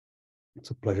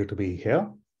It's a pleasure to be here.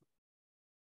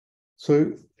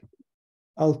 So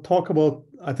I'll talk about,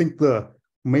 I think the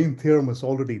main theorem is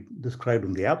already described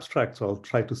in the abstract, so I'll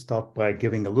try to start by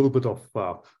giving a little bit of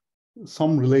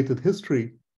some related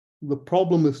history. The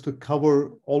problem is to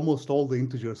cover almost all the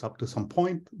integers up to some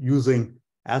point using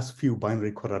as few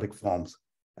binary quadratic forms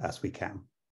as we can.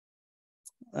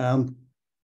 And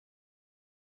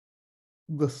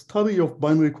the study of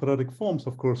binary quadratic forms,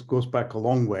 of course, goes back a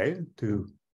long way to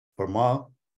Fermat.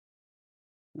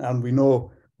 And we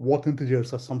know what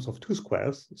integers are sums of two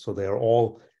squares. So they are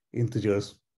all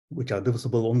integers which are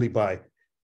divisible only by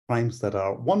primes that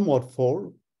are 1 mod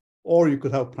 4, or you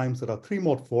could have primes that are 3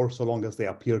 mod 4, so long as they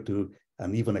appear to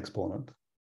an even exponent.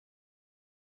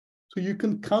 So you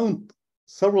can count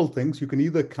several things. You can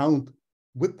either count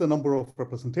with the number of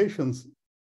representations.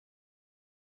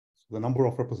 So the number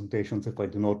of representations, if I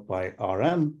denote by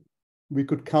Rn, we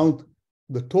could count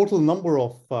the total number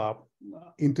of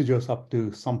integers up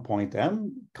to some point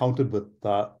n, counted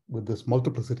with this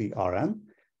multiplicity Rn.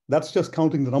 That's just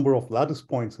counting the number of lattice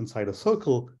points inside a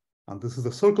circle. And this is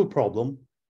a circle problem.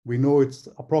 We know it's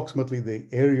approximately the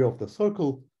area of the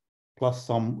circle plus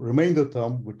some remainder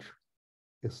term, which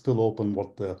is still open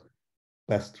what the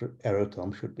best error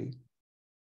term should be.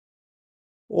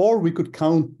 Or we could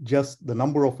count just the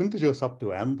number of integers up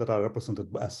to n that are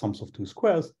represented as sums of two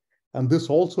squares. And this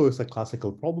also is a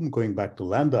classical problem going back to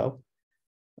Landau.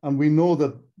 And we know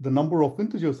that the number of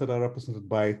integers that are represented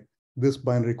by this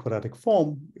binary quadratic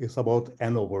form is about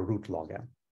n over root log n.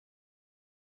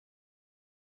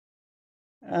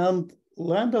 And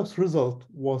Landau's result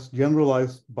was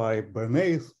generalized by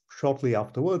Bernays shortly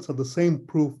afterwards, and the same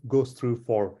proof goes through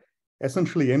for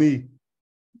essentially any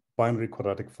binary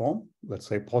quadratic form, let's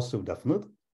say positive definite.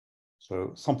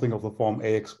 So something of the form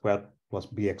ax squared plus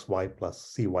bxy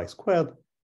plus cy squared.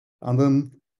 And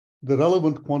then the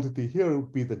relevant quantity here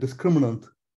would be the discriminant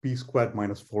b squared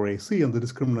minus 4ac, and the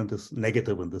discriminant is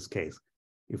negative in this case,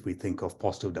 if we think of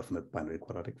positive definite binary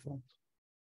quadratic forms.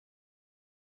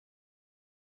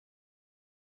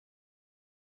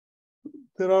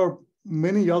 There are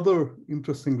many other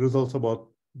interesting results about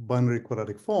binary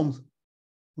quadratic forms.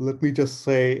 Let me just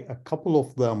say a couple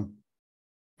of them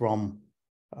from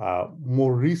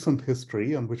more recent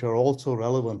history, and which are also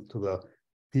relevant to the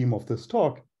theme of this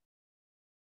talk.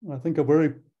 I think a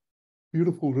very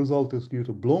beautiful result is due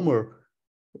to Blomer.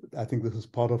 I think this is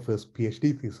part of his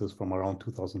PhD thesis from around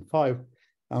 2005.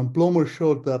 And Blomer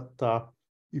showed that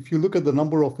if you look at the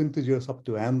number of integers up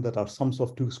to n that are sums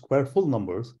of two square full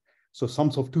numbers, so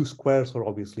sums of two squares are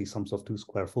obviously sums of two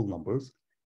square full numbers.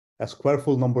 A square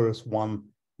full number is one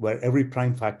where every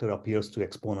prime factor appears to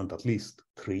exponent at least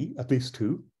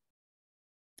 2.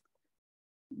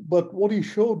 But what he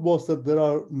showed was that there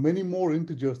are many more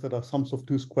integers that are sums of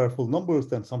two square full numbers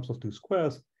than sums of two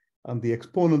squares. And the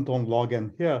exponent on log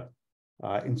n here,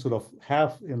 instead of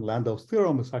half in Landau's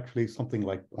theorem, is actually something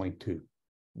like 0.2,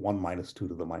 1 minus 2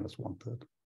 to the minus 1/3.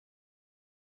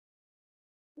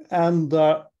 And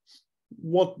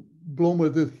what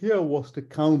Blomer did here was to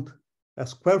count a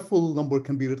square full number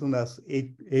can be written as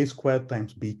a squared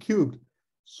times b cubed.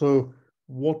 So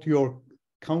what you're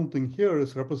counting here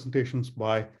is representations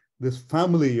by this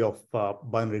family of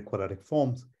binary quadratic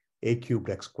forms, a cubed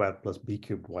x squared plus b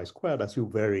cubed y squared, as you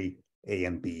vary a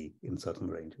and b in certain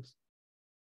ranges.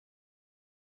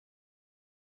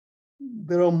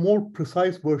 There are more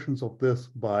precise versions of this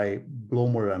by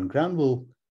Blomer and Granville.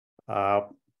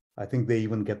 I think they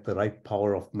even get the right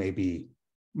power of maybe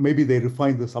they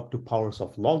refine this up to powers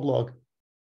of log.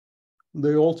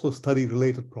 They also study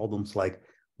related problems like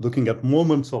looking at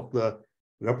moments of the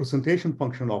representation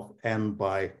function of n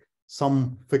by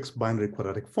some fixed binary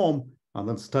quadratic form, and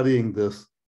then studying this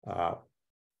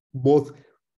both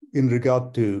in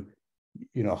regard to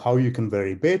how you can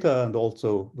vary beta and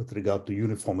also with regard to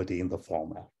uniformity in the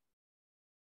format.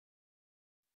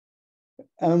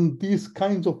 And these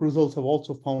kinds of results have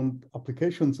also found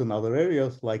applications in other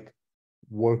areas like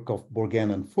work of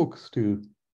Bourgain and Fuchs to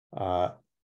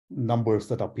numbers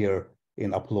that appear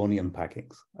in Apollonian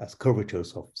packings as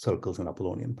curvatures of circles in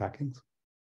Apollonian packings.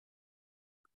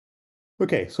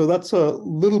 Okay, so that's a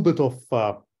little bit of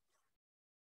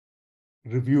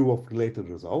review of related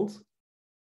results.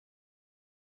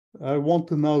 I want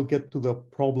to now get to the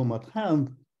problem at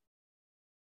hand,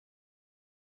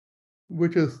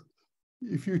 which is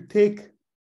if you take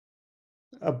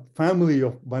a family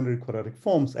of binary quadratic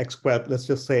forms, x squared, let's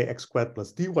just say x squared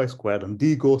plus dy squared, and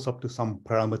d goes up to some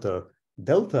parameter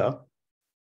delta,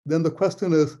 then the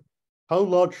question is, how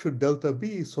large should delta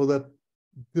be so that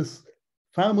this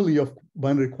family of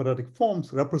binary quadratic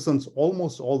forms represents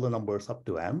almost all the numbers up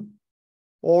to n?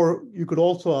 Or you could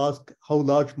also ask how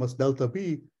large must delta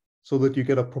be so that you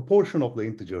get a proportion of the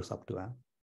integers up to n.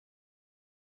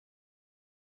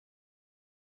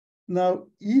 Now,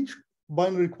 each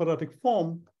binary quadratic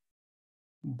form,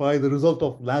 by the result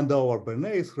of Landau or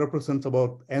Bernays, represents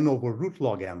about n over root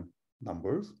log n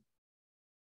numbers.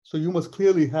 So you must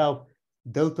clearly have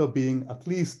delta being at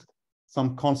least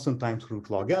some constant times root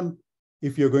log n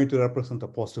if you're going to represent a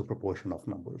positive proportion of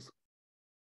numbers.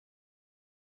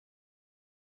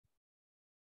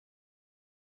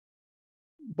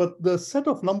 But the set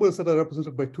of numbers that are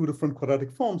represented by two different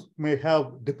quadratic forms may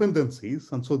have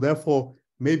dependencies, and so therefore,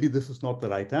 maybe this is not the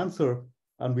right answer,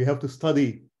 and we have to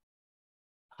study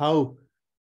how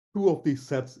two of these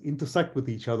sets intersect with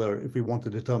each other if we want to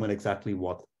determine exactly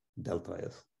what delta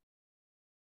is.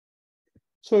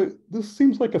 So this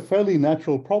seems like a fairly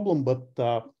natural problem, but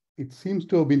it seems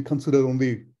to have been considered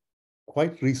only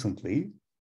quite recently.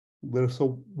 There's a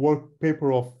work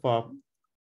paper of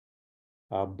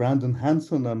Brandon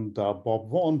Hanson and Bob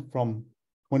Vaughan from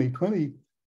 2020,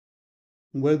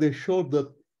 where they showed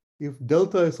that if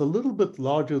delta is a little bit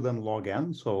larger than log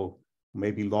n, so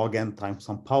maybe log n times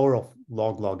some power of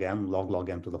log n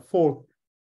to the fourth,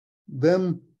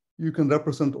 then you can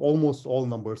represent almost all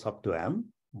numbers up to n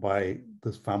by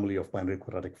this family of binary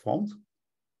quadratic forms.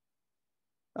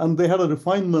 And they had a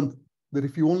refinement that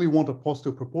if you only want a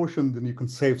positive proportion, then you can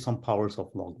save some powers of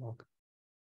log.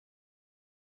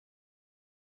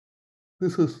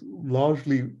 This is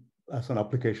largely as an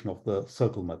application of the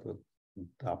circle method,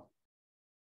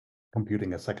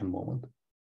 computing a second moment.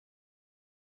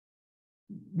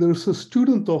 There's a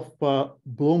student of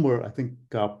Blomer, I think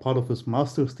part of his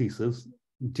master's thesis,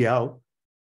 Diao,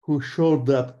 who showed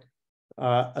that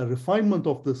a refinement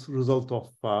of this result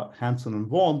of Hanson and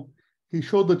Vaughan, he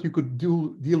showed that you could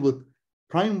deal with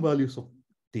prime values of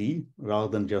d rather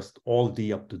than just all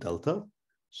d up to delta.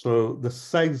 So the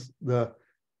size,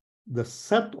 the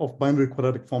set of binary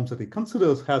quadratic forms that he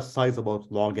considers has size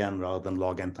about log n rather than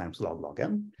log n times log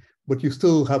n, but you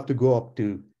still have to go up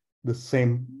to the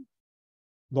same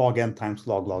log n times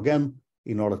log n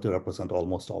in order to represent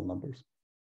almost all numbers.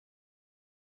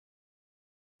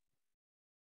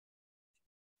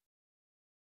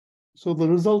 So the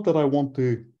result that I want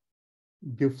to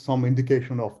give some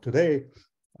indication of today,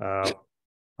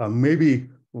 maybe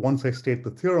once I state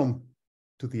the theorem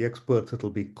to the experts, it'll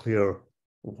be clear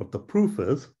what the proof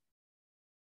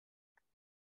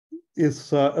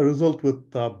is a result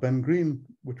with Ben Green,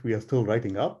 which we are still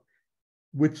writing up,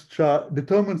 which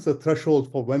determines the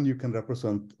threshold for when you can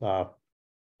represent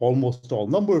almost all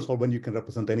numbers or when you can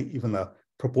represent even a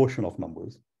proportion of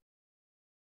numbers.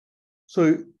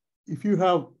 So if you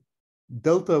have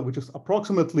delta, which is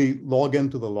approximately log n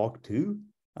to the log 2,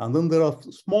 and then there are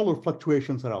smaller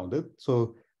fluctuations around it,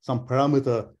 so some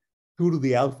parameter 2 to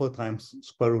the alpha times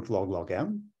square root log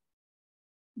n,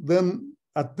 then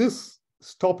at this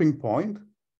stopping point,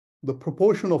 the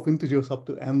proportion of integers up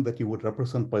to n that you would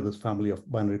represent by this family of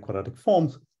binary quadratic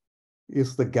forms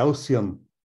is the Gaussian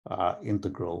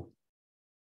integral.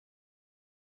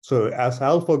 So as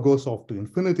alpha goes off to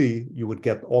infinity, you would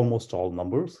get almost all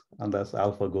numbers. And as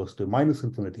alpha goes to minus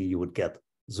infinity, you would get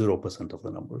 0% of the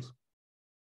numbers.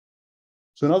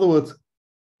 So in other words,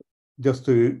 just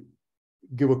to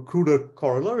give a cruder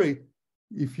corollary,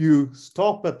 if you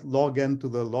stop at log n to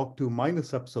the log 2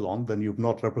 minus epsilon, then you've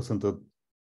not represented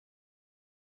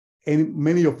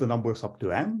many of the numbers up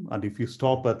to n. And if you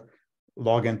stop at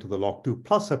log n to the log 2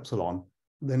 plus epsilon,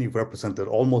 then you've represented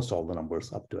almost all the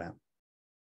numbers up to n.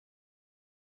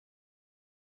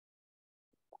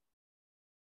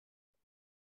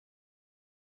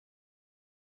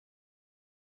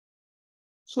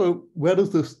 So where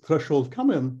does this threshold come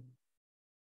in?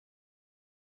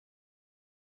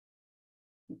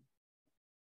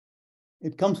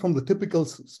 It comes from the typical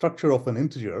structure of an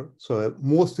integer. So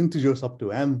most integers up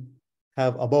to n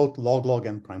have about log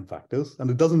n prime factors.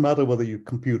 And it doesn't matter whether you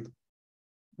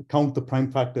count the prime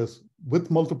factors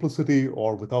with multiplicity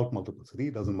or without multiplicity.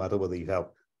 It doesn't matter whether you have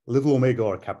little omega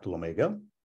or capital omega.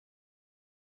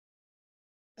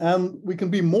 And we can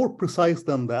be more precise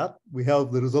than that. We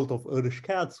have the result of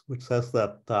Erdős-Katz, which says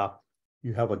that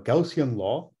you have a Gaussian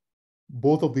law.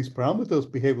 Both of these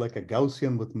parameters behave like a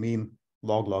Gaussian with mean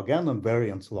log n and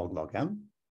variance log n.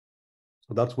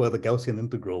 So that's where the Gaussian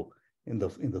integral in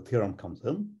the theorem comes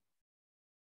in.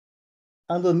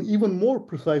 And an even more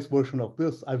precise version of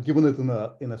this, I've given it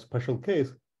in a special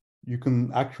case. You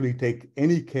can actually take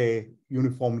any k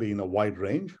uniformly in a wide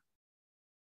range.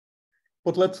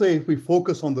 But let's say if we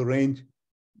focus on the range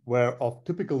where of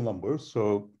typical numbers,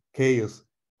 so k is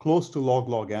close to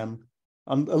log n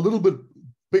and a little bit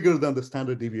bigger than the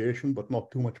standard deviation, but not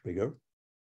too much bigger.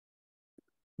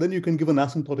 Then you can give an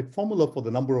asymptotic formula for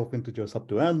the number of integers up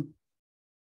to n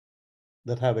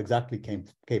that have exactly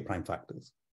k prime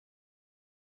factors.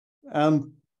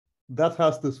 And that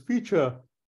has this feature,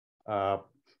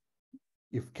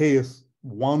 if k is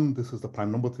 1, this is the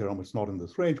prime number theorem. It's not in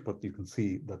this range, but you can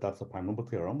see that that's a prime number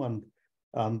theorem.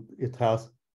 And it has,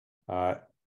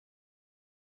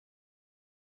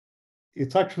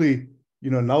 it's actually,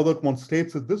 now that one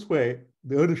states it this way,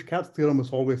 the Erdős-Katz theorem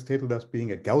is always stated as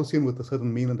being a Gaussian with a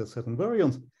certain mean and a certain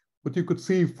variance. But you could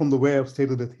see from the way I've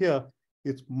stated it here,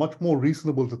 it's much more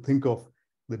reasonable to think of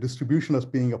the distribution as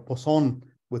being a Poisson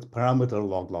with parameter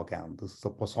log n. This is a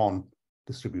Poisson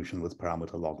distribution with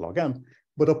parameter log n.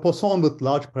 But a Poisson with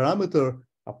large parameter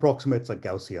approximates a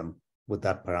Gaussian with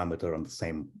that parameter and the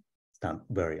same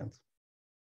variance.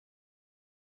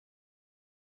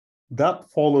 That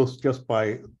follows just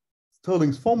by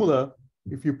Stirling's formula.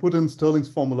 If you put in Stirling's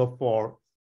formula for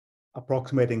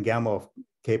approximating gamma of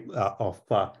k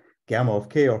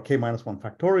or k minus 1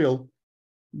 factorial,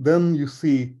 then you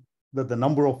see that the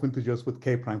number of integers with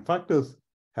k prime factors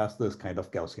has this kind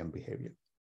of Gaussian behavior.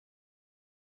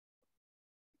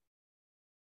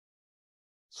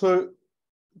 So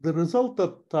the result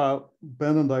that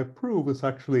Ben and I prove is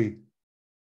actually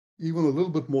even a little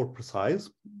bit more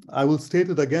precise. I will state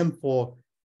it again for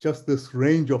just this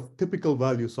range of typical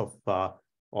values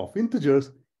of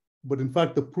integers, but in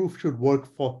fact, the proof should work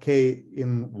for k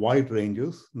in wide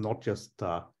ranges, not just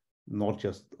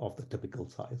of the typical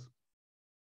size.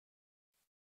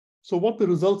 So what the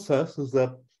result says is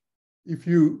that if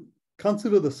you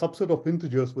consider the subset of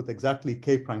integers with exactly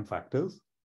k prime factors,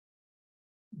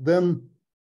 then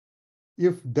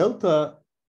if delta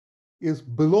is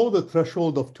below the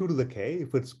threshold of 2 to the k,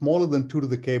 if it's smaller than 2 to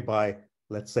the k by,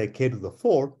 let's say, k to the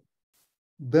 4,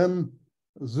 then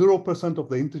 0% of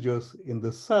the integers in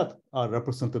this set are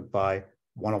represented by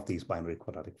one of these binary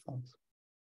quadratic forms.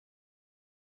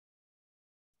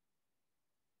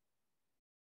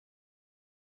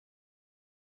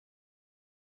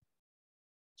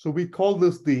 So we call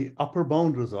this the upper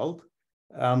bound result.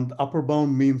 And upper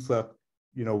bound means that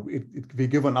we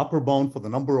give an upper bound for the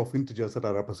number of integers that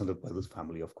are represented by this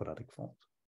family of quadratic forms.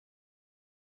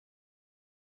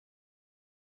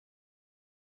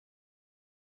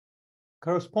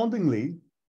 Correspondingly,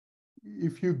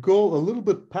 if you go a little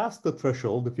bit past the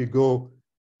threshold, if you go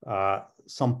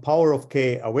some power of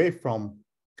k away from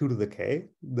 2 to the k,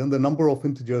 then the number of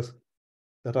integers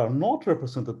that are not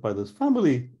represented by this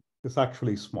family is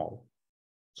actually small.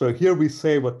 So here we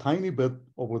save a tiny bit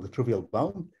over the trivial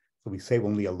bound. So we save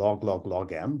only a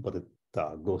log n, but it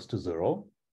goes to 0.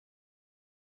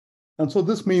 And so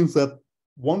this means that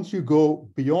once you go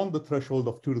beyond the threshold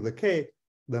of 2 to the k,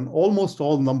 then almost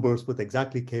all numbers with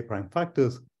exactly k prime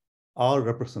factors are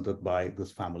represented by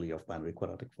this family of binary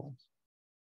quadratic forms.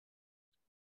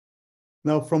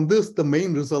 Now, from this, the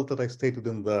main result that I stated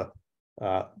in the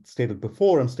stated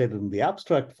before and stated in the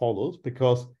abstract follows,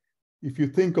 because if you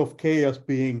think of k as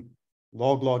being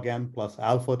log n plus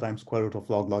alpha times square root of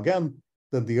log n,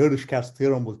 then the Erdős-Katz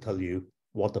theorem will tell you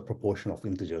what the proportion of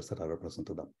integers that are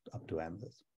represented up to n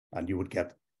is. And you would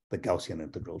get the Gaussian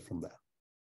integral from there.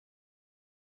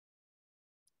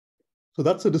 So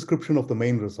that's a description of the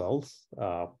main results.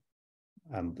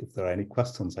 And if there are any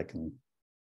questions, I can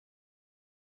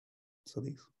answer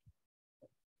these.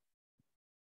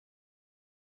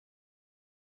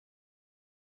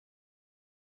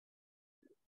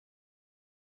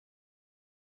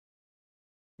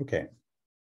 Okay.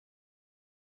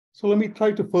 So let me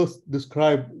try to first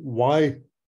describe why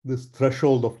this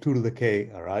threshold of 2 to the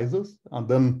k arises, and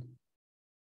then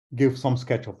give some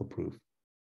sketch of the proof.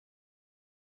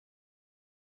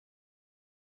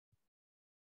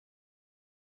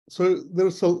 So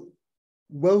there's a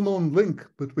well-known link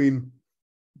between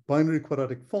binary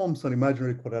quadratic forms and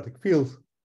imaginary quadratic fields,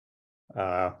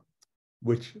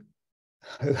 which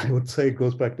I would say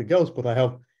goes back to Gauss, but I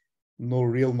have no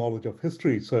real knowledge of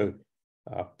history, so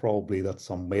probably that's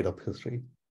some made-up history.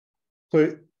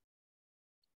 So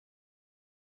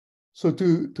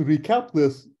to recap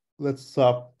this, let's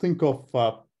think of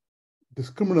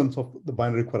discriminants of the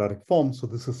binary quadratic form. So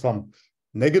this is some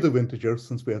negative integer,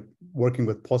 since we are working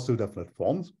with positive definite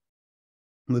forms.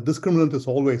 And the discriminant is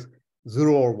always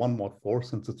 0 or 1 mod 4,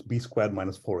 since it's b squared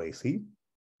minus 4ac.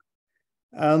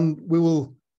 And we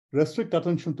will restrict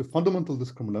attention to fundamental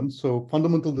discriminants. So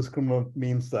fundamental discriminant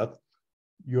means that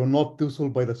you're not divisible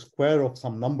by the square of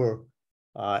some number,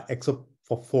 except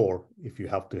for 4, if you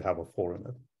have to have a 4 in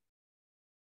it.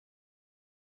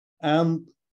 And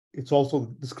it's also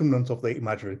discriminants of the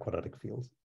imaginary quadratic fields.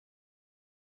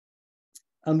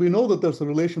 And we know that there's a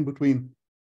relation between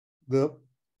the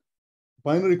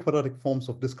binary quadratic forms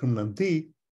of discriminant D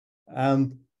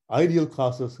and ideal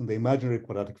classes in the imaginary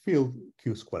quadratic field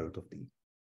Q square root of D.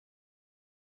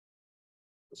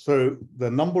 So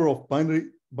the number of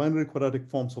binary quadratic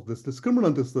forms of this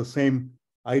discriminant is the same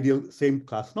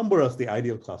class number as the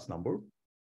ideal class number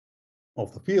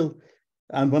of the field.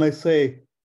 And when I say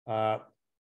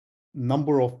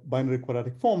number of binary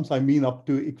quadratic forms, I mean up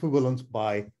to equivalence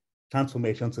by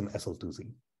transformations in SL2Z.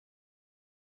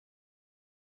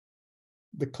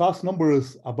 The class number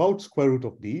is about square root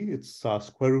of D. It's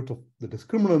square root of the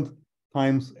discriminant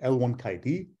times L1 chi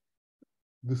D.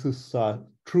 This is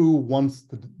true once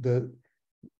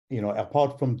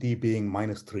apart from D being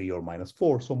 -3 or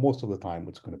 -4. So most of the time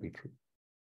it's going to be true.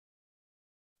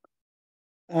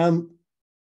 And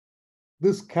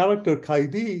this character chi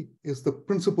D is the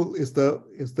principal, is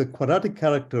the quadratic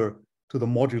character to the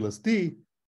modulus D.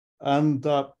 And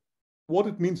what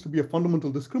it means to be a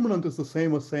fundamental discriminant is the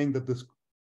same as saying that this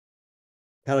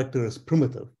character is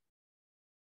primitive.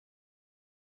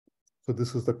 So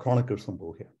this is the Kronecker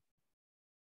symbol here.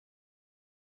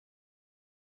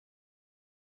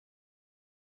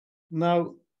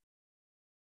 Now,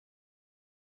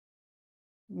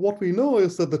 what we know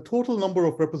is that the total number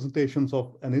of representations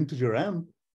of an integer n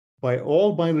by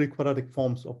all binary quadratic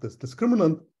forms of this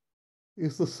discriminant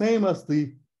is the same as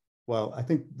I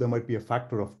think there might be a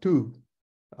factor of 2,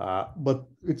 but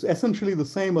it's essentially the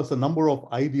same as the number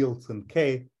of ideals in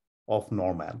K of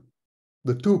norm n.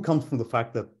 The 2 comes from the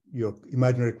fact that your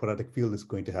imaginary quadratic field is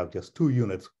going to have just 2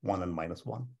 units, 1 and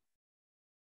 -1.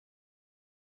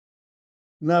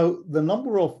 Now, the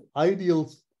number of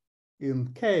ideals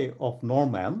in K of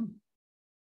norm n,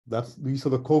 these are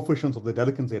the coefficients of the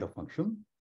Dedekind zeta function,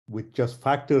 which just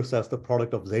factors as the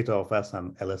product of zeta of S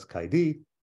and Ls chi D.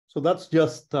 So that's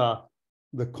just the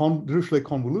Dirichlet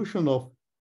convolution of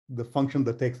the function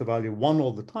that takes the value 1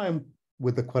 all the time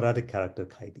with the quadratic character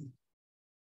chi D.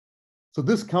 So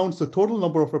this counts the total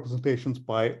number of representations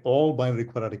by all binary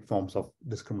quadratic forms of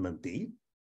discriminant D.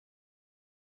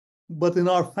 But in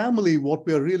our family, what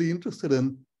we are really interested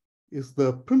in is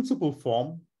the principal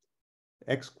form,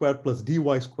 x squared plus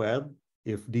dy squared,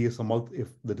 if the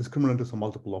discriminant is a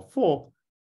multiple of 4,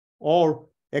 or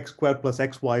x squared plus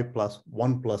xy plus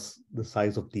 1 plus the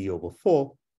size of d over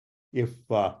 4, if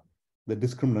the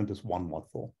discriminant is 1 mod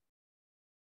 4.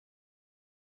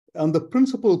 And the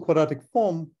principal quadratic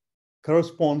form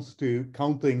corresponds to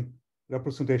counting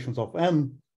representations of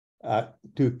n,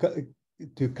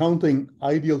 to counting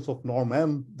ideals of norm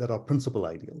n that are principal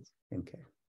ideals in K.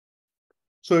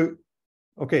 So,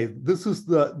 okay, this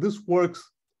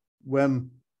works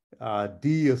when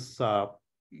D is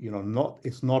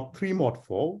not 3 mod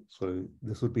 4. So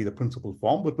this would be the principal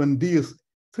form. But when D is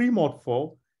 3 mod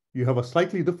 4, you have a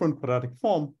slightly different quadratic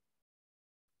form.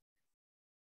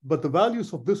 But the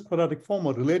values of this quadratic form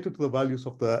are related to the values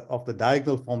of the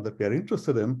diagonal form that we are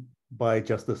interested in by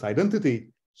just this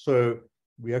identity. So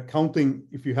we are counting,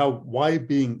 if you have y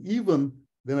being even,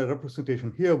 then a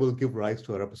representation here will give rise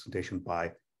to a representation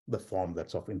by the form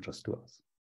that's of interest to us.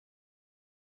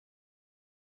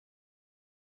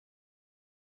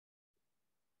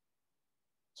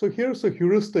 So here's a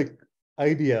heuristic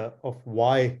idea of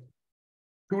why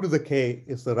 2 to the k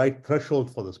is the right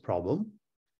threshold for this problem.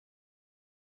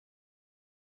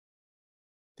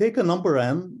 Take a number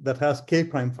n that has k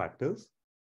prime factors,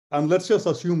 and let's just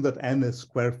assume that n is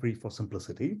square free for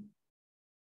simplicity.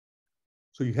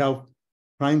 So you have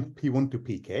prime p1 to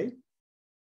pk.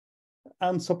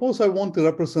 And suppose I want to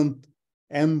represent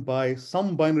n by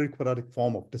some binary quadratic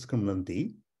form of discriminant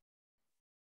D.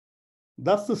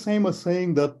 That's the same as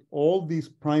saying that all these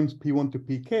primes p1 to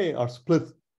pk are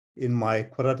split in my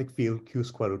quadratic field q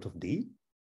square root of D,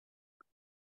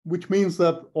 which means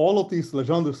that all of these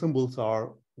Legendre symbols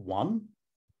are 1,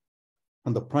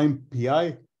 and the prime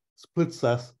pi splits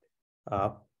as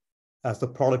the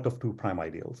product of 2 prime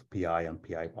ideals, pi and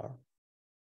pi bar.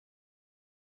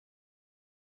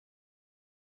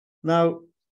 Now,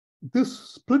 this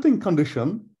splitting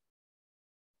condition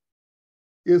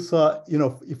is,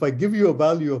 if I give you a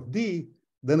value of D,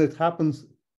 then it happens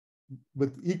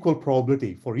with equal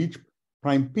probability. For each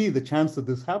prime p, the chance that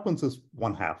this happens is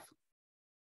 1/2.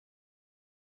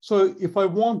 So if I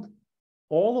want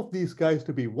all of these guys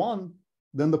to be 1,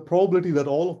 then the probability that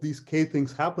all of these k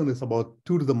things happen is about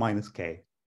 2 to the minus k.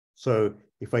 So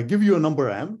if I give you a number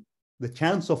n, the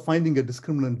chance of finding a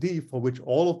discriminant D for which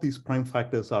all of these prime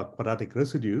factors are quadratic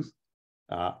residues,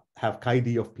 have chi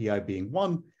D of pi being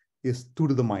 1, is 2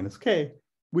 to the minus k,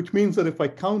 which means that if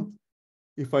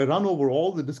I run over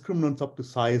all the discriminants up to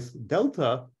size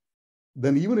delta,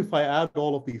 then even if I add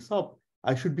all of these up,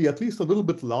 I should be at least a little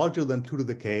bit larger than 2 to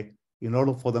the k in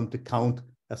order for them to count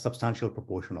a substantial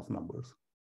proportion of numbers.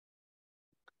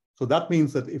 So that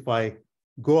means that if I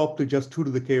go up to just 2 to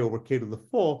the k over k to the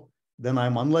 4, then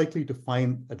I'm unlikely to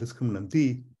find a discriminant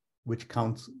d, which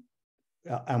counts.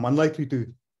 I'm unlikely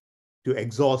to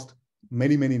exhaust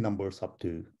many, many numbers up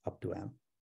to n.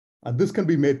 And this can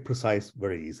be made precise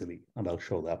very easily, and I'll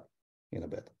show that in a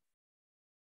bit.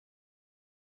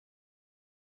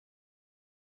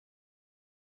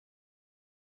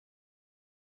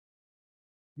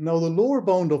 Now, the lower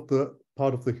bound of the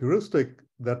part of the heuristic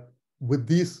that with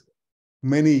these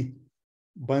many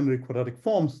binary quadratic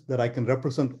forms that I can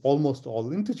represent almost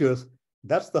all integers,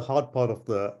 that's the hard part of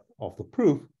the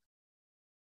proof.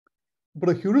 But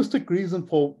a heuristic reason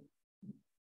for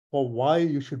why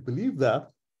you should believe that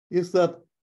is that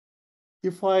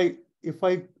if I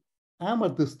am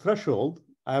at this threshold,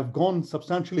 I have gone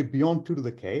substantially beyond 2 to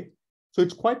the k. So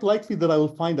it's quite likely that I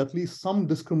will find at least some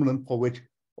discriminant for which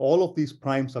all of these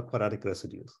primes are quadratic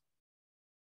residues.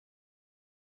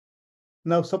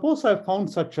 Now, suppose I found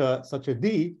such a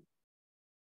D,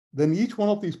 then each one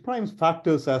of these primes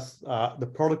factors as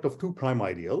the product of 2 prime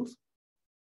ideals,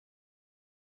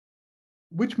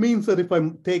 which means that if I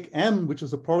take n, which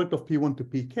is the product of P1 to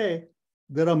Pk,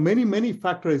 there are many, many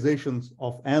factorizations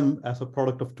of n as a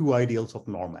product of 2 ideals of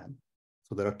norm n.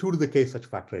 So there are 2 to the k such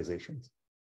factorizations.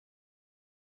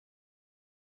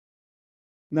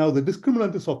 Now, the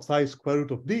discriminant is of size square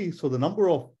root of d, so the number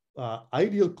of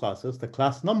ideal classes, the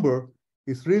class number,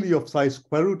 is really of size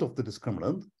square root of the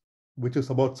discriminant, which is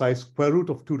about size square root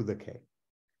of 2 to the k.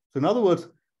 So in other words,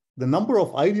 the number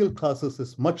of ideal classes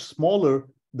is much smaller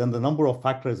than the number of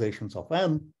factorizations of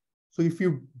n. So if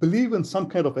you believe in some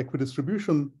kind of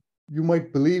equidistribution, you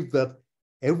might believe that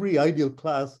every ideal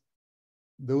class,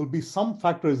 there will be some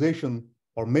factorization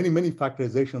or many, many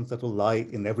factorizations that will lie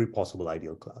in every possible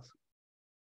ideal class.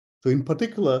 So in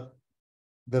particular,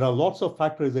 there are lots of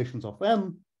factorizations of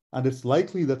n, and it's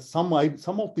likely that some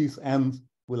of these n's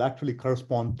will actually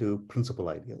correspond to principal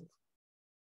ideals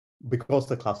because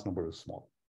the class number is small.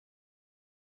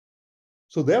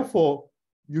 So therefore,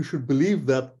 you should believe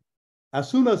that as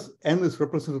soon as n is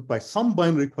represented by some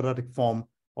binary quadratic form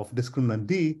of discriminant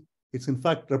d, it's in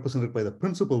fact represented by the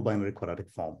principal binary quadratic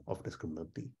form of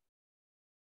discriminant d.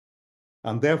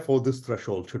 And therefore, this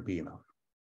threshold should be enough.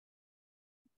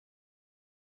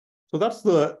 So that's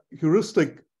the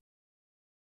heuristic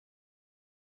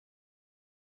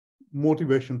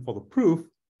motivation for the proof.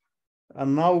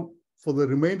 And now for the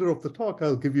remainder of the talk,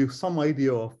 I'll give you some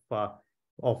idea of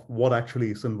what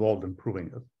actually is involved in proving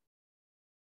it.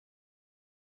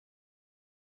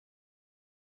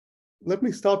 Let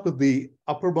me start with the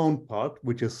upper bound part,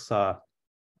 which is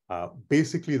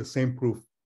basically the same proof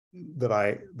that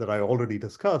I already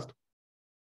discussed.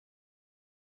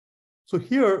 So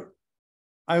here,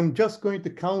 I'm just going to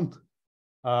count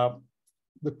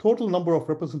the total number of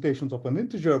representations of an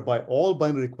integer by all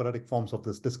binary quadratic forms of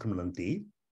this discriminant d.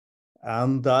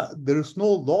 And there is no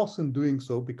loss in doing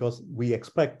so because we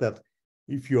expect that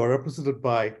if you are represented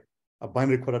by a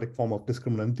binary quadratic form of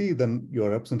discriminant d, then you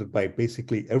are represented by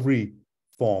basically every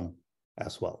form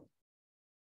as well.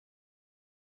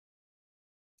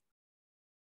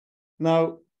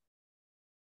 Now,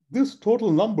 this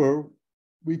total number,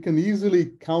 we can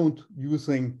easily count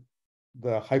using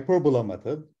the hyperbola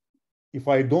method. If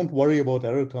I don't worry about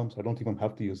error terms, I don't even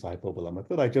have to use the hyperbola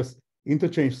method. I just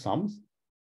interchange sums.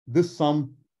 This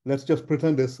sum, let's just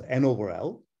pretend is n over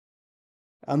L.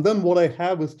 And then what I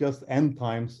have is just n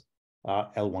times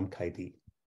L1 chi d.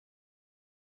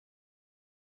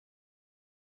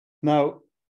 Now,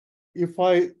 if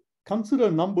I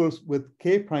consider numbers with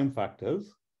k prime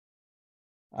factors,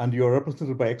 and you're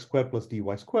represented by x squared plus dy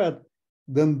squared,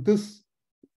 then this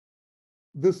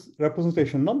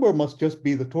representation number must just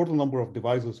be the total number of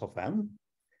divisors of n.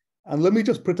 And let me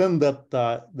just pretend that,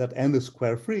 that n is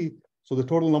square free. So the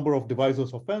total number of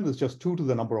divisors of n is just 2 to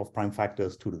the number of prime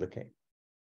factors, 2 to the k.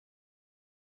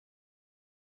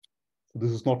 So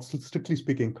this is not strictly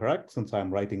speaking correct since I'm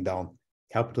writing down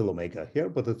capital omega here,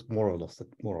 but it's more or less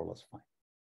fine.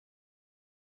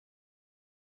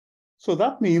 So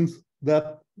that means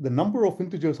that the number of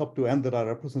integers up to n that are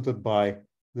represented by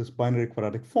this binary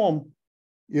quadratic form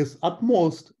is at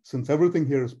most, since everything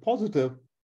here is positive,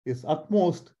 is at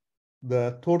most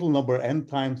the total number n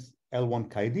times L1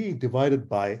 chi d divided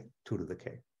by 2 to the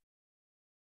k.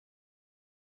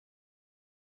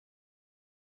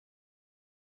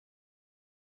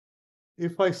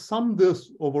 If I sum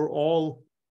this over all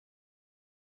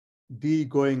d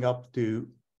going up to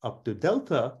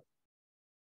delta,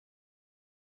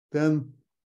 then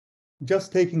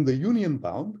just taking the union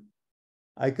bound,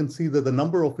 I can see that the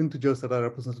number of integers that are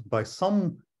represented by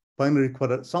some binary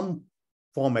quadratic, some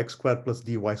form x squared plus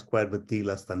dy squared with d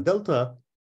less than delta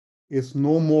is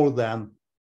no more than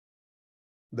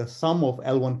the sum of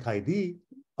L1 chi d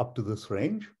up to this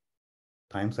range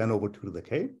times n over 2 to the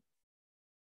k.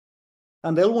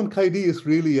 And L1 chi d is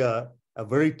really a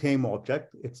very tame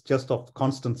object. It's just of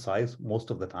constant size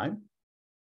most of the time.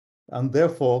 And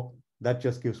therefore, that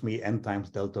just gives me n times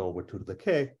delta over 2 to the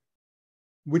k,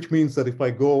 which means that if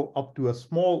I go up to a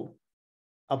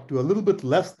little bit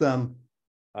less than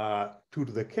 2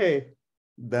 to the k,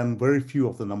 then very few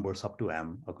of the numbers up to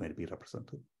m are going to be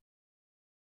represented.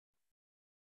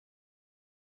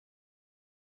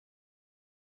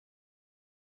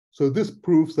 So this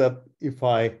proves that if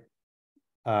I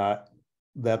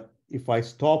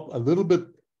stop a little bit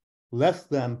less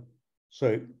than,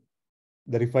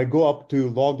 that if I go up to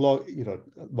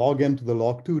log n to the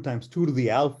log 2 times 2 to the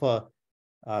alpha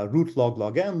root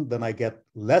log n, then I get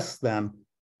less than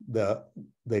the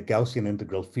Gaussian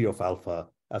integral phi of alpha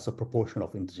as a proportion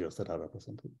of integers that are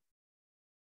represented.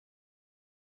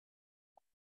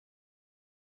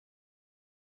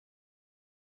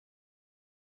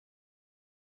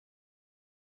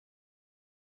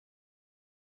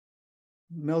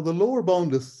 Now the lower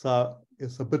bound is a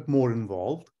bit more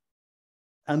involved,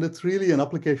 and it's really an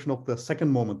application of the second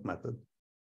moment method.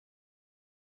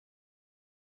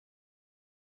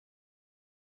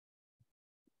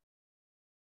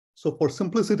 So for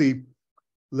simplicity,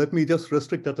 let me just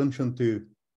restrict attention to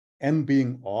n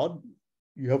being odd.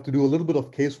 You have to do a little bit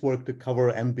of casework to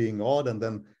cover n being odd, and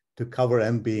then to cover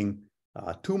n being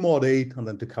 2 mod 8, and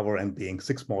then to cover n being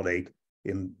 6 mod 8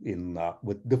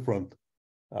 with different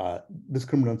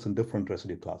discriminants in different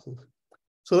residue classes.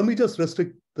 So let me just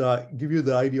give you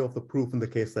the idea of the proof in the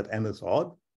case that n is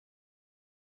odd.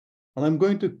 And I'm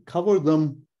going to cover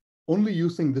them only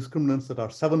using discriminants that are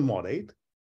 7 mod 8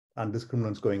 and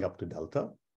discriminants going up to delta.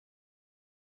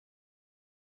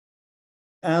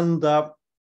 And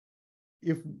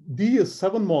if d is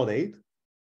 7 mod 8,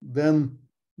 then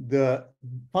the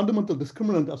fundamental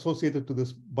discriminant associated to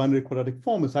this binary quadratic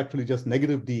form is actually just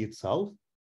negative d itself.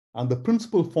 And the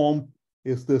principal form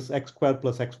is this x squared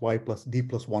plus xy plus d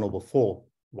plus 1 over 4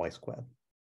 y squared.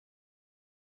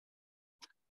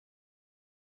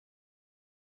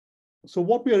 So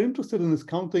what we are interested in is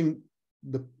counting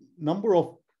the number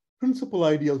of principal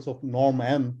ideals of norm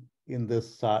n in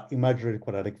this imaginary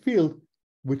quadratic field,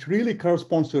 which really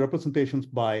corresponds to representations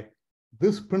by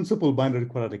this principal binary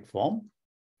quadratic form.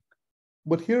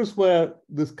 But here's where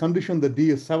this condition that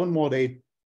d is 7 mod 8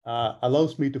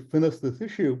 allows me to finish this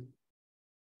issue.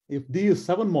 If d is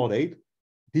 7 mod 8,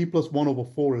 d plus 1 over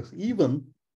 4 is even.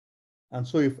 And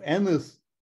so if n is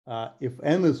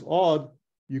odd,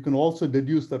 you can also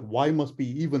deduce that y must be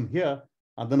even here.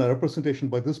 And then a representation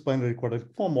by this binary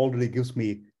quadratic form already gives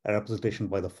me a representation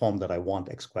by the form that I want,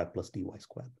 x squared plus dy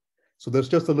squared. So there's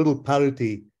just a little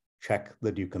parity check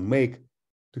that you can make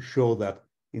to show that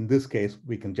in this case,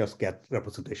 we can just get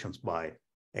representations by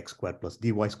x squared plus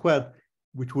dy squared,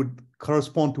 which would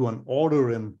correspond to an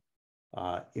order in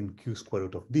q square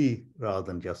root of d rather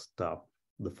than just the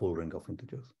full ring of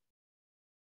integers.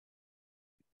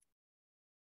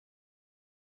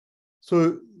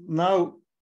 So now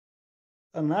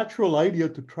a natural idea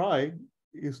to try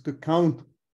is to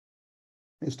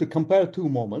compare two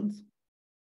moments.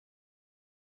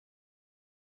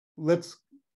 Let's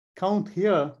count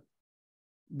here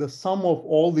the sum of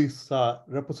all these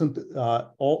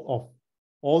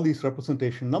all these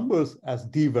representation numbers as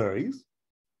d varies,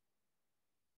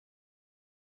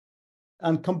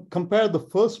 and compare the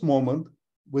first moment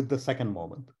with the second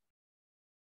moment.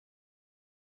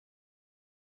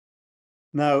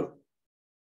 Now,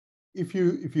 if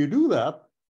you do that,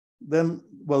 then,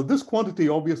 well, this quantity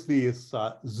obviously is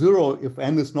 0 if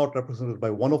n is not represented by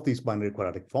one of these binary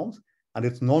quadratic forms, and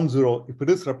it's non-zero if it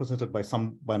is represented by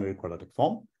some binary quadratic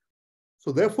form.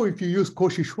 So therefore, if you use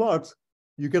Cauchy-Schwarz,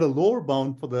 you get a lower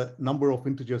bound for the number of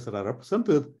integers that are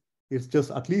represented. It's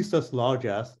just at least as large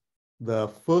as the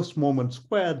first moment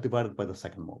squared divided by the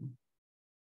second moment.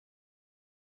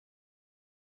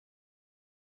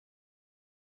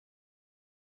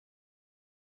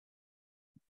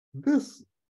 This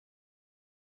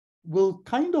will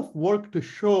kind of work to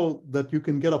show that you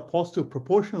can get a positive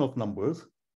proportion of numbers.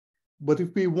 But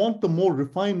if we want the more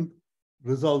refined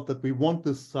result that we want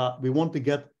to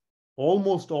get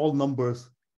almost all numbers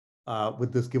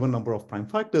with this given number of prime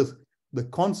factors, the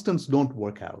constants don't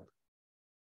work out.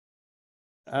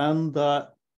 And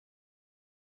the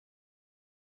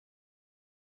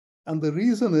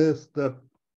reason is that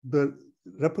the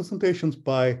representations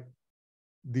by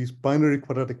these binary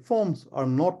quadratic forms are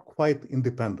not quite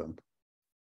independent.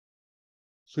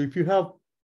 So if you have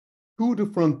two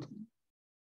different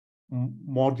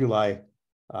moduli,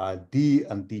 d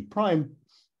and d prime,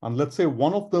 and let's say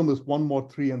one of them is 1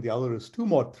 mod 3 and the other is 2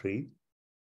 mod 3,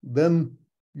 then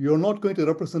you're not going to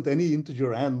represent any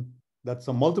integer n that's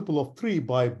a multiple of 3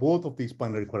 by both of these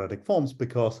binary quadratic forms,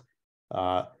 because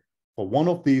for one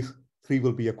of these, 3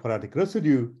 will be a quadratic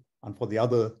residue, and for the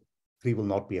other, 3 will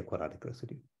not be a quadratic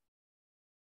residue.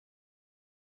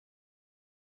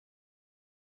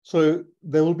 So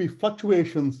there will be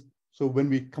fluctuations. So when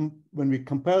we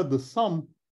compare the sum,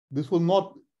 this will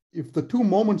not, if the two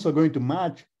moments are going to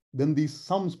match, then these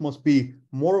sums must be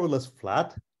more or less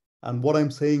flat. And what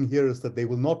I'm saying here is that they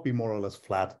will not be more or less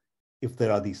flat if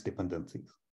there are these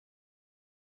dependencies.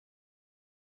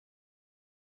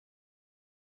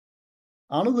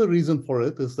 Another reason for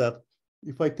it is that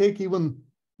if I take even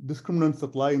discriminants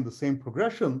that lie in the same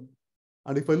progression,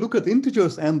 and if I look at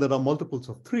integers n that are multiples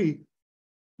of 3,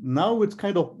 now it's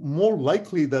kind of more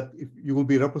likely that if you will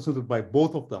be represented by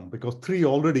both of them, because 3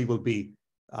 already will be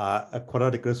a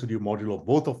quadratic residue modulo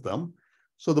both of them.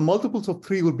 So the multiples of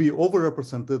 3 will be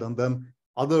overrepresented, and then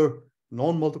other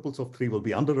non-multiples of 3 will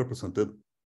be underrepresented.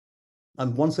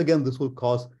 And once again, this will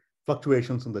cause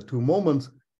fluctuations in the two moments,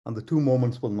 and the two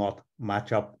moments will not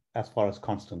match up as far as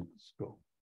constants go.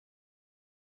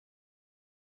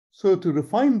 So to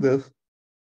refine this,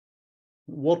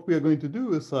 what we are going to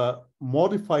do is a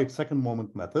modified second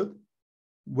moment method,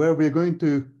 where we're going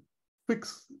to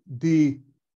fix d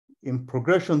in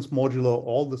progressions modulo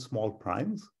all the small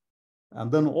primes,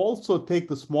 and then also take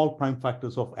the small prime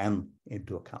factors of n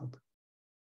into account.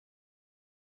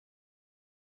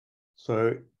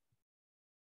 So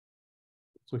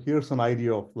here's an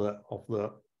idea of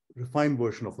the refined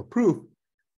version of the proof.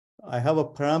 I have a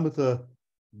parameter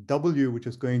w, which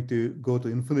is going to go to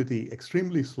infinity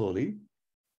extremely slowly.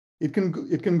 It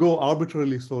can go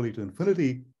arbitrarily slowly to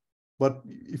infinity, but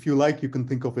if you like, you can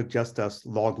think of it just as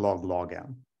log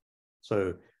n.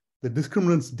 So the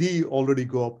discriminants d already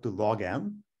go up to log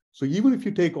n. So even if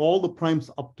you take all the primes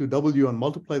up to w and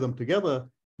multiply them together,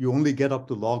 you only get up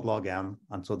to log n.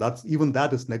 And so even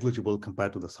that is negligible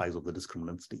compared to the size of the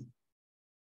discriminants d.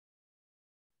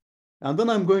 And then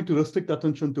I'm going to restrict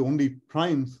attention to only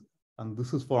primes, and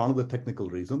this is for another technical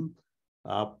reason,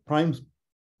 primes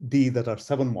d that are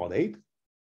 7 mod 8.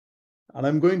 And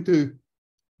I'm going to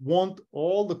want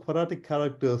all the quadratic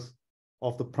characters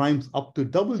of the primes up to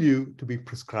w to be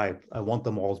prescribed. I want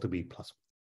them all to be plus.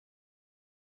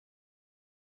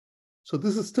 So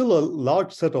this is still a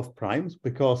large set of primes,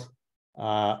 because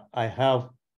I'm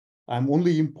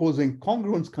only imposing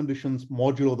congruence conditions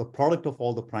modulo the product of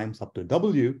all the primes up to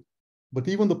w, but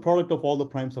even the product of all the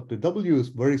primes up to w is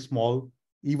very small,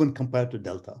 even compared to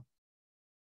delta.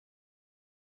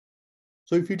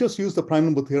 So if you just use the prime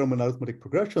number theorem in arithmetic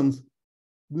progressions,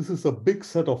 this is a big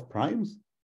set of primes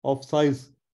of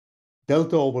size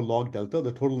delta over log delta,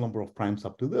 the total number of primes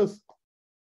up to this,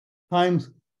 times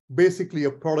basically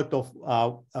a product of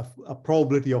a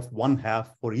probability of 1/2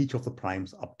 for each of the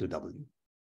primes up to w.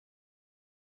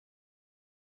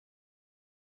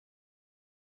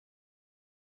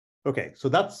 Okay, so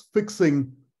that's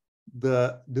fixing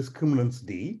the discriminants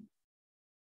d.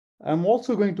 I'm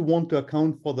also going to want to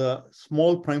account for the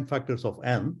small prime factors of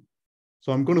n.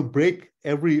 So I'm going to break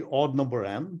every odd number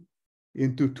n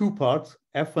into two parts,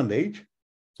 f and h.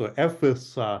 So f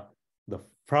is the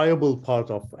friable part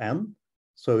of n.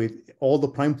 So all the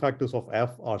prime factors of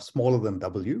f are smaller than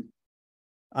w.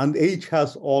 And h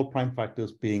has all prime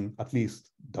factors being at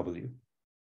least w.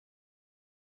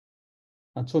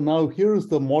 And so now here is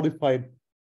the modified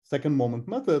second moment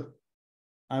method.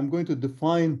 I'm going to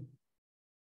define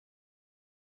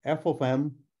f of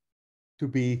n to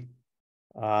be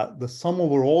the sum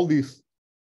over all these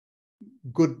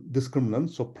good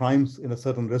discriminants, so primes in a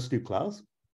certain residue class.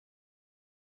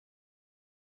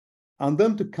 And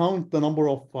then to count the number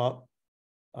of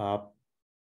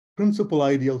principal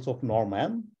ideals of norm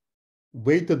n,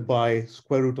 weighted by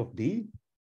square root of d,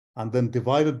 and then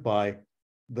divided by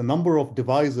the number of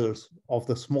divisors of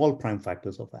the small prime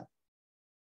factors of n.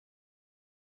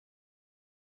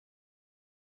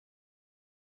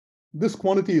 This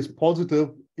quantity is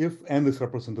positive if n is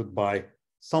represented by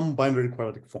some binary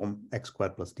quadratic form x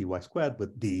squared plus dy squared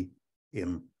with d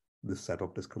in this set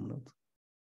of discriminants.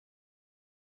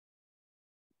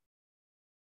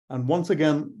 And once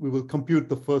again, we will compute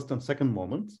the first and second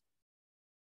moments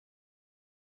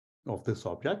of this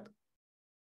object.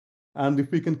 And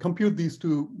if we can compute these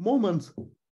two moments,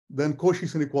 then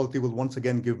Cauchy's inequality will once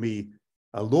again give me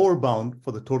a lower bound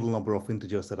for the total number of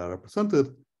integers that are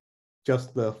represented.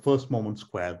 just the first moment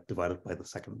squared divided by the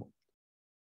second moment.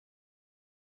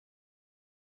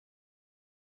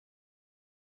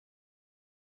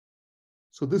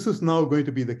 So this is now going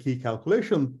to be the key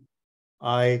calculation.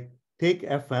 I take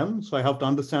Fn, so I have to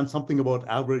understand something about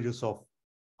averages of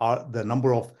the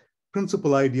number of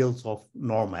principal ideals of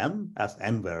norm n as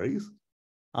n varies.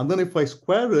 And then if I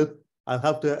square it, I'll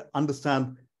have to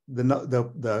understand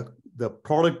the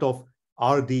product of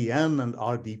Rdn and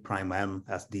Rd prime n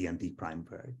as d and d prime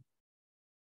vary.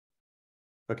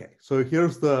 Okay, so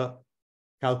here's the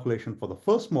calculation for the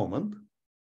first moment.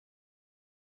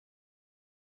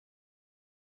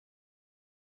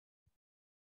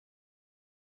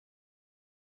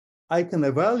 I can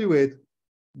evaluate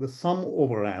the sum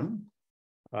over n,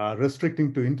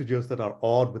 restricting to integers that are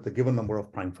odd with a given number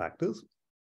of prime factors.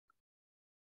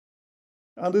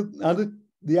 And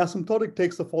the asymptotic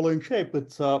takes the following shape.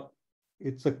 It's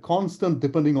a constant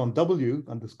depending on w,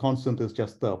 and this constant is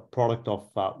just the product of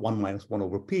 1 minus 1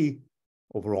 over p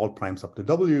over all primes up to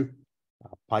w.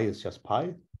 Pi is just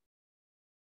pi,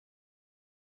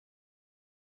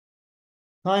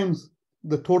 times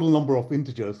the total number of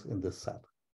integers in this set.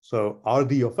 So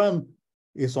Rd of n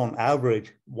is on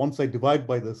average, once I divide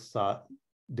by this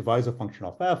divisor function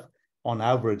of f, on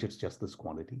average, it's just this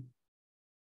quantity.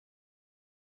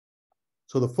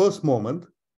 So the first moment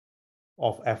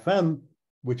of Fn,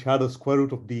 which had a square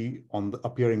root of d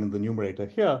appearing in the numerator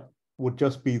here, would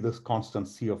just be this constant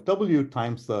C of w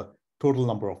times the total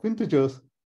number of integers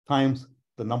times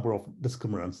the number of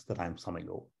discriminants that I'm summing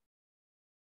over.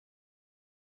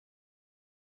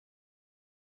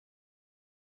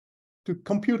 To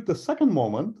compute the second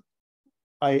moment,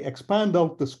 I expand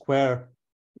out the square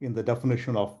in the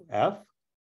definition of f.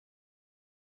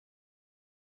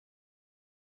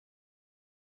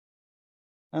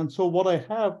 And so what I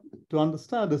have to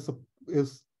understand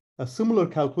is a similar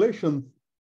calculation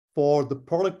for the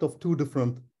product of two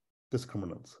different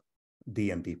discriminants,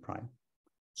 d and d prime.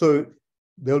 So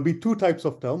there'll be two types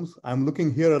of terms. I'm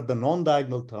looking here at the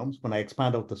non-diagonal terms when I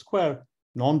expand out the square,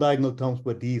 non-diagonal terms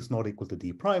where d is not equal to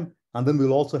d prime. And then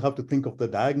we'll also have to think of the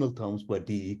diagonal terms where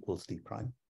d equals d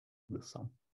prime, this sum.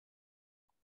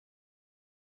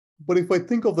 But if I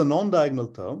think of the non-diagonal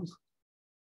terms,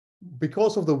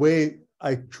 because of the way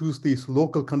I choose these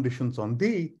local conditions on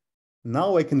d,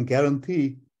 now I can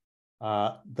guarantee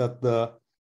that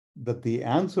the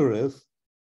answer is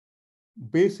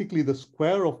basically the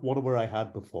square of whatever I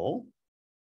had before.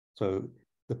 So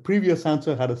the previous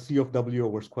answer had a C of w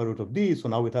over square root of d, so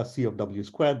now it has C of w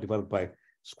squared divided by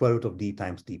square root of d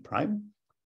times d prime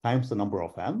times the number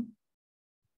of n.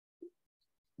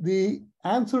 The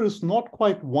answer is not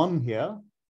quite 1 here,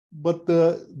 but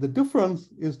the difference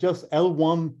is just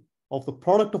L1 of the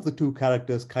product of the two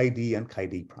characters chi d and chi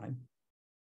d prime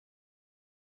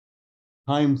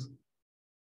times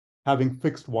having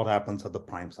fixed what happens at the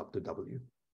primes up to w.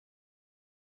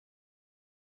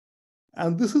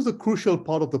 And this is a crucial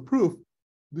part of the proof.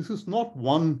 This is not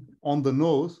 1 on the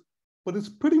nose, but it's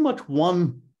pretty much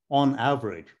 1 on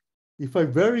average. If I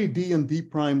vary d and d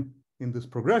prime in this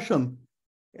progression,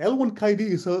 L1 chi d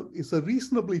is a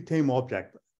reasonably tame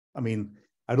object. I mean,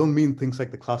 I don't mean things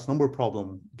like the class number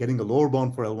problem. Getting a lower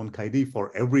bound for L1 chi d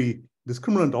for every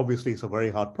discriminant obviously is a very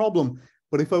hard problem.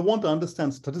 But if I want to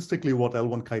understand statistically what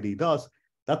L1 chi d does,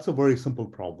 that's a very simple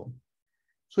problem.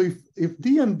 So if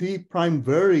d and d prime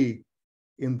vary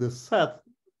in this set,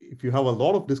 if you have a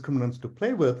lot of discriminants to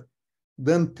play with,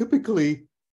 then typically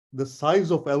the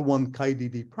size of L1 chi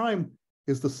dd prime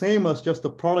is the same as just the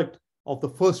product of the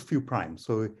first few primes.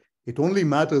 So it only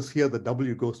matters here that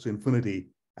w goes to infinity,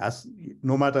 as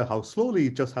no matter how slowly,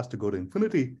 it just has to go to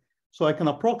infinity. So I can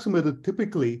approximate it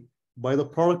typically by the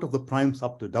product of the primes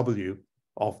up to w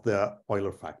of the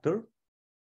Euler factor.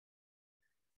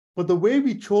 But the way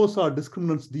we chose our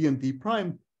discriminants d and d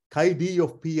prime, chi d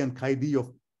of p and chi d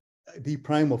of d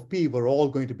prime of p were all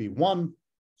going to be 1.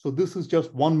 So this is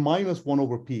just 1 minus 1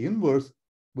 over p inverse,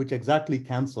 which exactly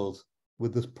cancels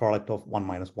with this product of 1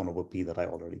 minus 1 over p that I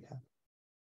already have.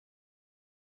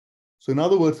 So in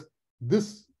other words,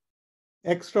 this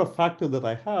extra factor that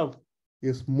I have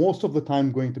is most of the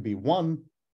time going to be 1.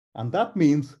 And that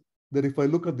means that if I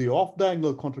look at the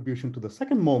off-diagonal contribution to the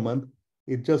second moment,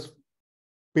 it just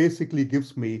basically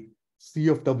gives me C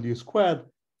of w squared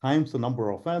times the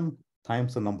number of n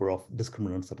times the number of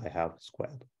discriminants that I have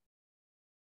squared.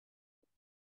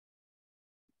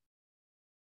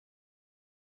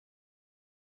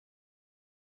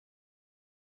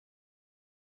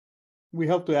 We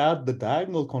have to add the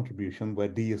diagonal contribution where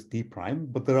d is d prime,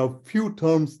 but there are few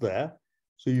terms there.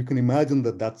 So you can imagine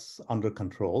that that's under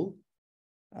control.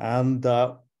 And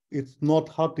it's not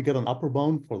hard to get an upper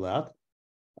bound for that.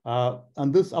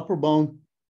 And this upper bound,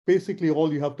 basically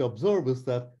all you have to observe is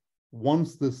that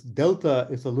once this delta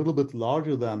is a little bit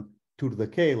larger than 2 to the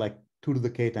k, like 2 to the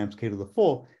k times k to the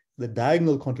 4, the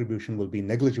diagonal contribution will be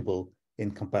negligible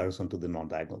in comparison to the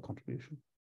non-diagonal contribution.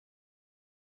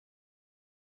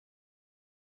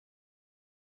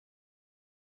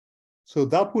 So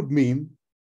that would mean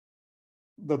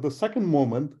that the second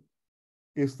moment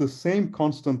is the same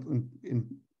constant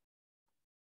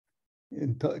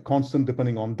constant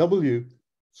depending on w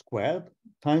squared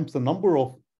times the number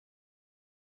of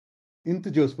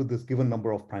integers with this given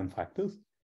number of prime factors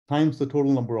times the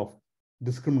total number of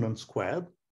discriminants squared,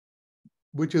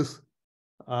 which is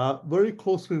very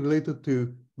closely related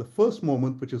to the first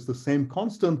moment, which is the same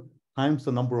constant times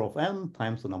the number of n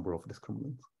times the number of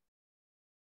discriminants.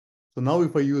 So now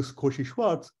if I use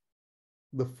Cauchy-Schwarz,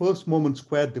 the first moment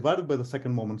squared divided by the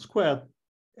second moment squared,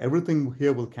 everything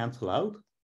here will cancel out.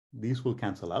 These will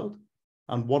cancel out.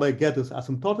 And what I get is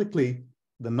asymptotically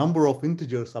the number of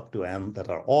integers up to n that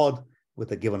are odd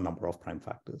with a given number of prime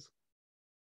factors.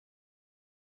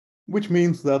 Which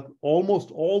means that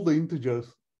almost all the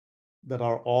integers that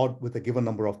are odd with a given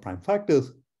number of prime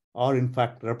factors are in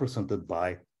fact represented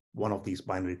by one of these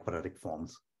binary quadratic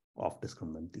forms of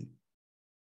discriminant D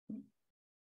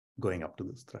going up to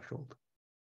this threshold.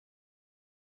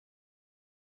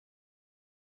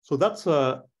 So that's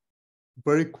a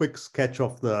very quick sketch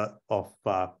of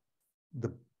what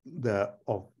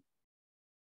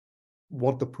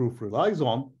the proof relies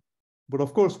on. But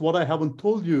of course, what I haven't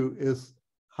told you is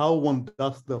how one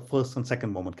does the first and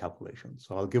second moment calculation.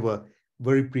 So I'll give a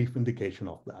very brief indication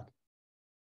of that.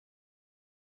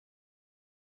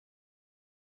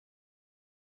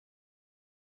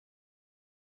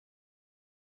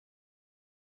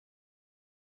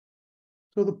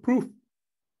 So the proof,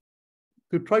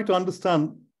 to try to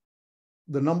understand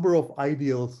the number of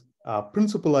ideals,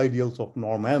 principal ideals of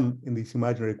norm n in these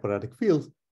imaginary quadratic fields,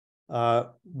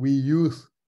 we use,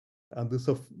 and this is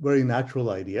a very natural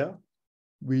idea,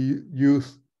 we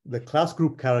use the class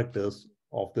group characters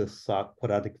of this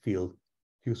quadratic field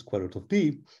q square root of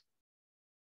d.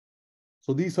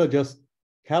 So these are just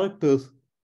characters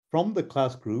from the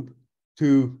class group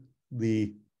to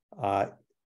the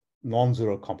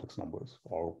non-zero complex numbers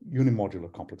or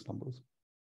unimodular complex numbers.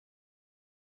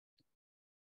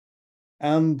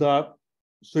 And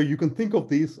so you can think of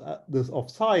these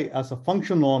of psi as a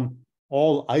function on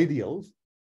all ideals,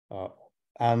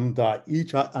 and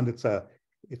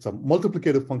it's a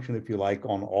multiplicative function, if you like,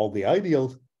 on all the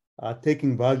ideals,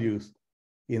 taking values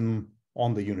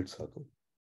on the unit circle.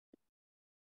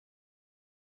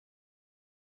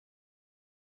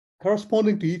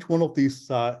 Corresponding to each one of these,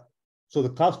 so the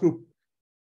class group,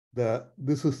 the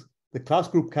class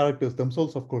group characters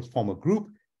themselves, of course, form a group.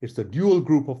 It's the dual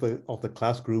group of the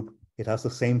class group. It has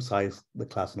the same size, the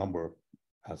class number,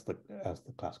 as the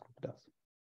class group does.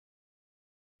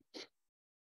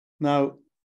 Now,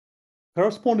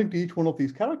 corresponding to each one of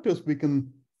these characters, we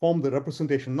can form the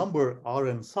representation number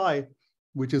Rn psi,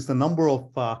 which is the number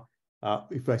of,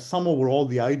 if I sum over all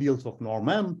the ideals of norm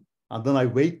n, and then I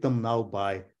weight them now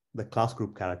by the class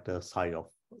group character psi of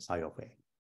A.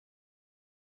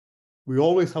 We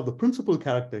always have the principal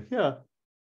character here,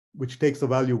 which takes the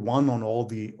value 1 on all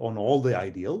the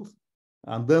ideals,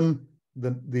 and then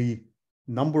the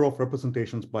number of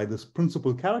representations by this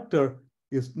principal character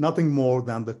is nothing more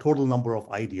than the total number of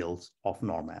ideals of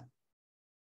norm n.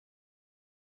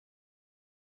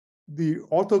 The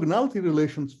orthogonality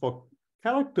relations for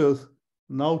characters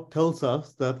now tells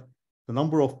us that the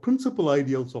number of principal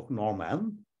ideals of norm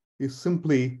n is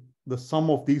simply the sum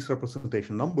of these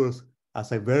representation numbers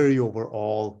as I vary over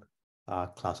all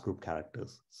class group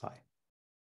characters psi.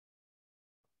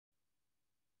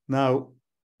 Now,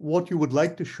 what you would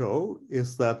like to show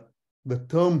is that the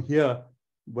term here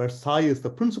where psi is the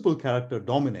principal character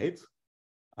dominates,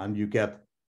 and you get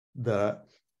that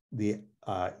the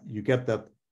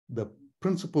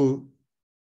principal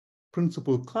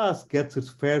class gets its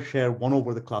fair share 1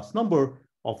 over the class number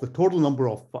of the total number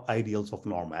of ideals of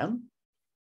norm n,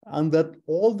 and that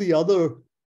all the other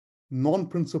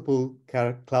non-principal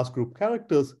class group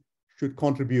characters should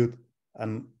contribute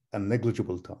a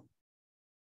negligible term.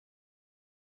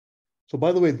 So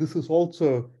by the way, this is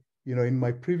also, in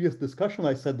my previous discussion,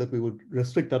 I said that we would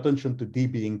restrict attention to D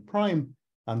being prime,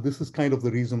 and this is kind of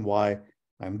the reason why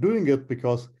I'm doing it,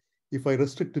 because if I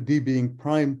restrict to D being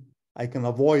prime, I can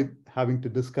avoid having to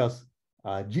discuss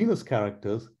genus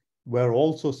characters, where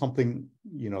also something,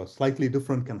 slightly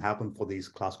different can happen for these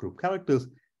class group characters.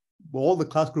 All the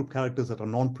class group characters that are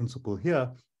non-principal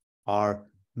here are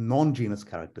non-genus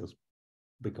characters,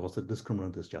 because the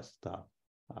discriminant is just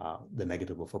the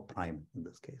negative of a prime in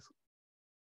this case.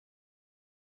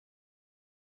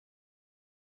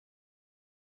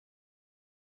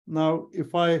 Now,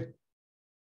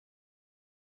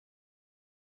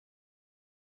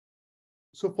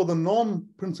 so for the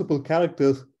non-principal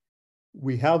characters,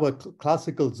 we have a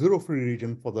classical zero-free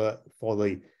region for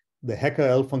the Hecker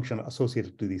L function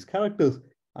associated to these characters,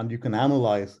 and you can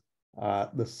analyze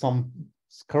the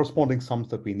corresponding sums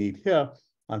that we need here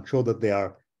and show that they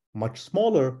are much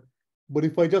smaller. But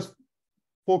if I just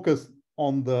focus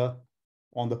on the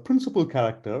principal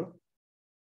character,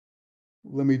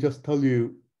 let me just tell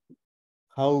you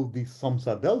how these sums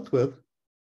are dealt with.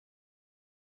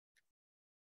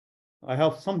 I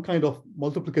have some kind of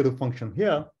multiplicative function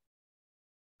here,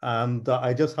 and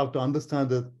I just have to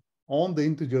understand it on the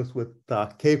integers with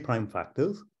k prime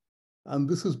factors. And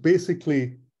this is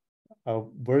basically a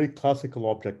very classical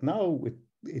object now.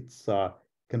 It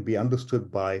can be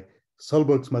understood by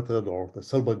Selberg's method or the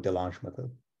Selberg-Delange method.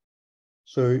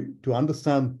 So to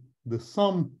understand the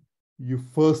sum, you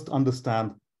first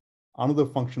understand another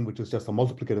function, which is just a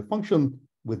multiplicative function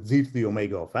with z to the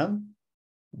omega of n.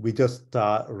 We just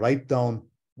write down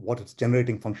what its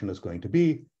generating function is going to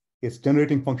be. Its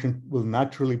generating function will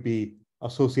naturally be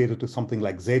associated to something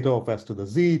like zeta of s to the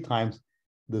z times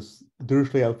this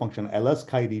Dirichlet function ls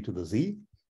chi d to the z.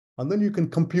 And then you can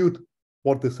compute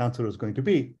what this answer is going to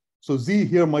be. So z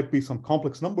here might be some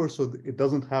complex number, so it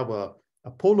doesn't have a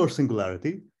polar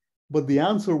singularity, but the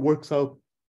answer works out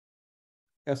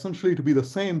essentially to be the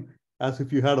same as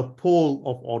if you had a pole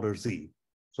of order z.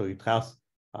 So it has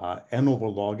n over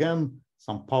log n,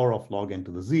 some power of log n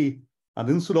to the z. And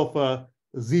instead of a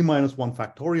z minus 1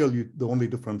 factorial, the only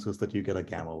difference is that you get a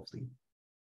gamma of z.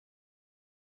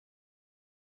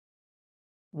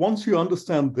 Once you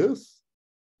understand this,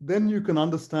 then you can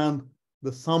understand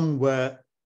the sum where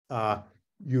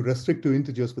you restrict to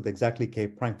integers with exactly k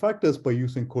prime factors by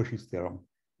using Cauchy's theorem.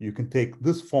 You can take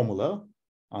this formula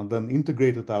and then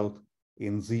integrate it out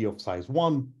in z of size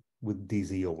 1 with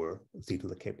dz over z to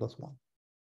the k plus 1.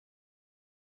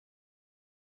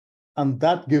 And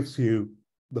that gives you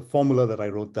the formula that I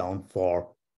wrote down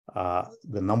for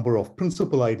the number of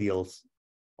principal ideals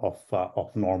of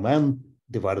norm n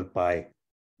divided by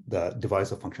the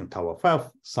divisor function tau of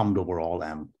f summed over all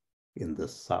m in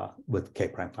this with k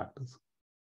prime factors.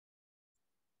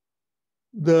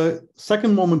 The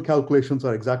second moment calculations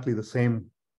are exactly the same,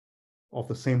 of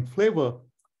the same flavor.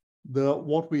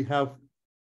 What we have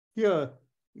here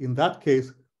in that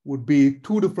case would be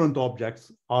two different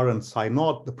objects, r and psi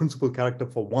naught, the principal character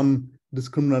for one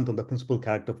discriminant and the principal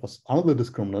character for another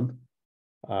discriminant.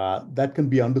 That can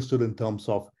be understood in terms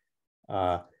of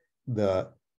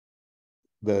the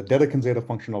Dedekind zeta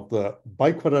function of the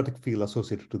biquadratic field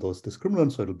associated to those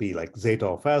discriminants. So it'll be like zeta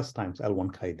of s times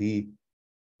L1 chi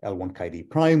d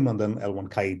prime, and then L1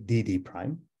 chi dd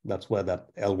prime. That's where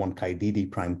that L1 chi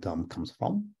dd prime term comes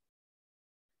from.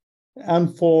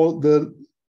 And for the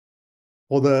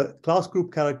class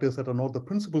group characters that are not the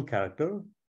principal character,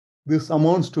 this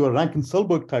amounts to a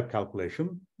Rankin-Selberg type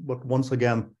calculation. But once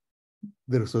again,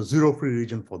 there is a zero-free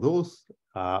region for those,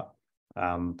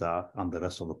 and the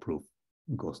rest of the proof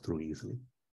goes through easily.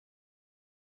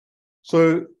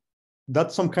 So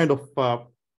that's some kind of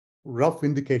rough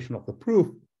indication of the proof.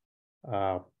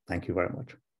 Thank you very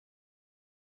much.